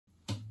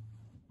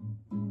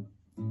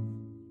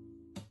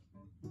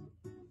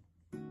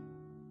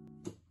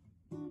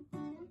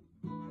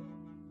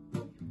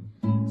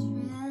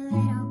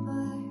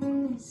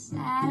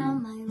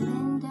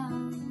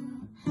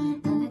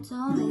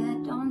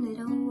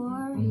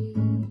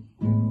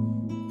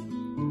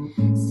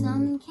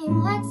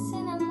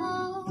dancing and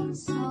love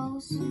so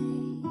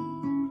sweet.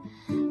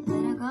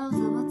 Little girls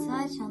double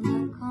touch on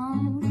the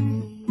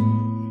concrete.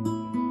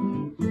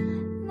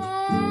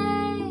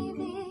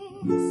 Maybe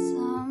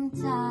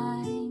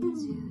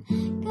sometimes you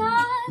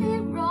got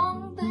it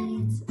wrong, but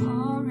it's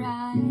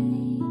alright.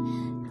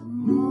 The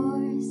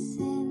more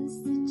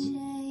sins to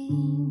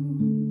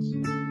change,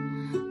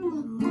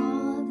 the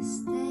more to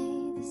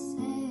stay the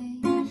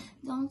same.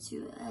 Don't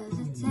you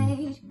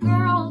hesitate,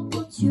 girl,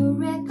 put your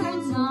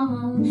records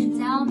on.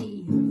 Tell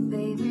me your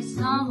favorite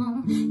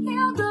song.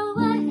 You go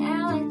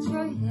ahead, let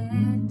your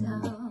head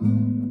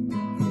down.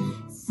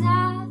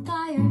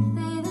 Sapphire,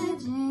 favorite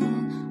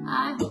gin.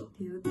 I hope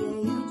you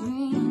get your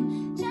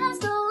dream.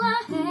 Just go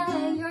ahead,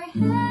 let your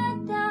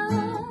head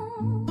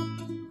down.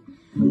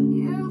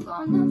 You're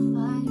gonna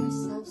find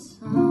yourself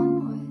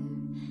somewhere,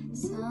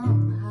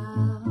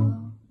 somehow.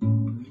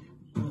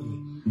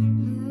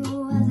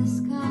 Blue as the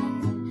sky,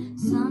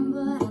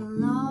 sunburnt and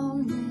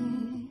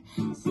lonely,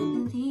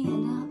 sympathy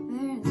and up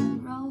there the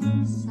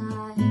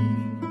roadside.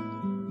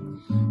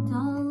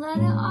 Don't let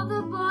the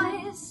other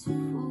boys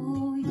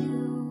fool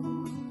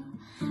you.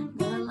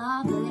 Gotta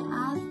love the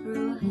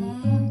Afro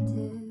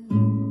hairdo.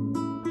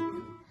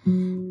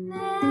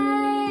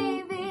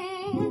 Maybe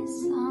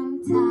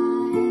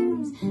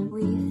sometimes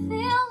we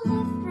feel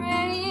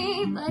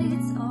afraid, but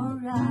it's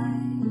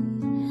alright.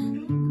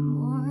 The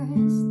more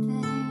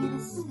stay the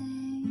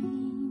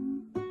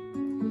same,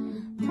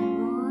 the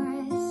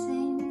more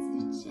seems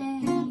to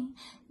change.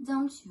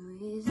 Don't you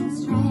even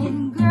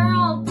strain,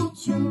 girl, put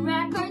your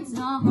records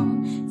on.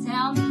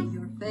 Tell me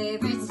your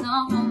favorite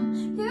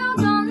song. You're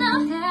gonna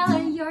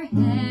hell your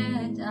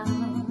head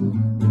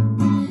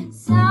down.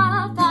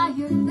 Sapphire,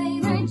 your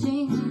favorite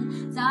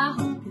jeans. I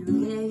hope you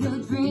get your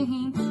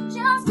dream.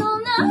 Just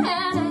gonna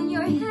hell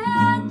your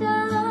head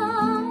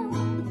down.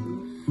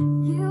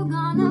 You're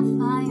gonna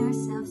find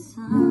yourself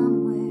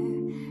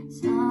somewhere,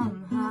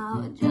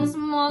 somehow. Just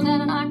more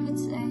than I could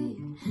take.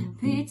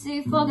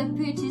 Pity for the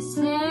pity's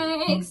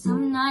sake.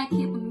 Some night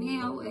keeping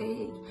me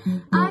awake.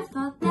 I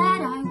thought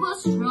that I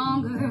was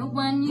stronger.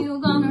 When you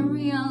gonna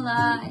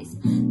realize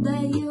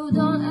that you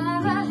don't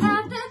ever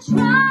have to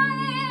try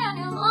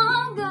any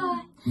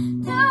longer?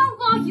 Do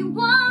what you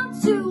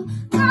want to.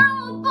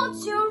 Girl,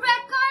 put your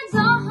records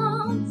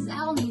on.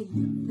 Tell me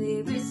your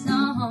favorite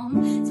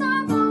song.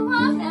 Time for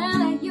a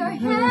hand at your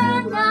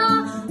head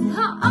now.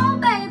 Oh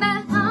baby,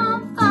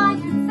 I'm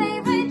fire,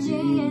 favorite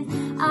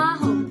gin. I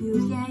hope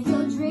you get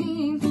your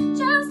dream.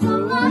 Just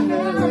go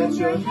ahead, let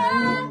your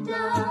head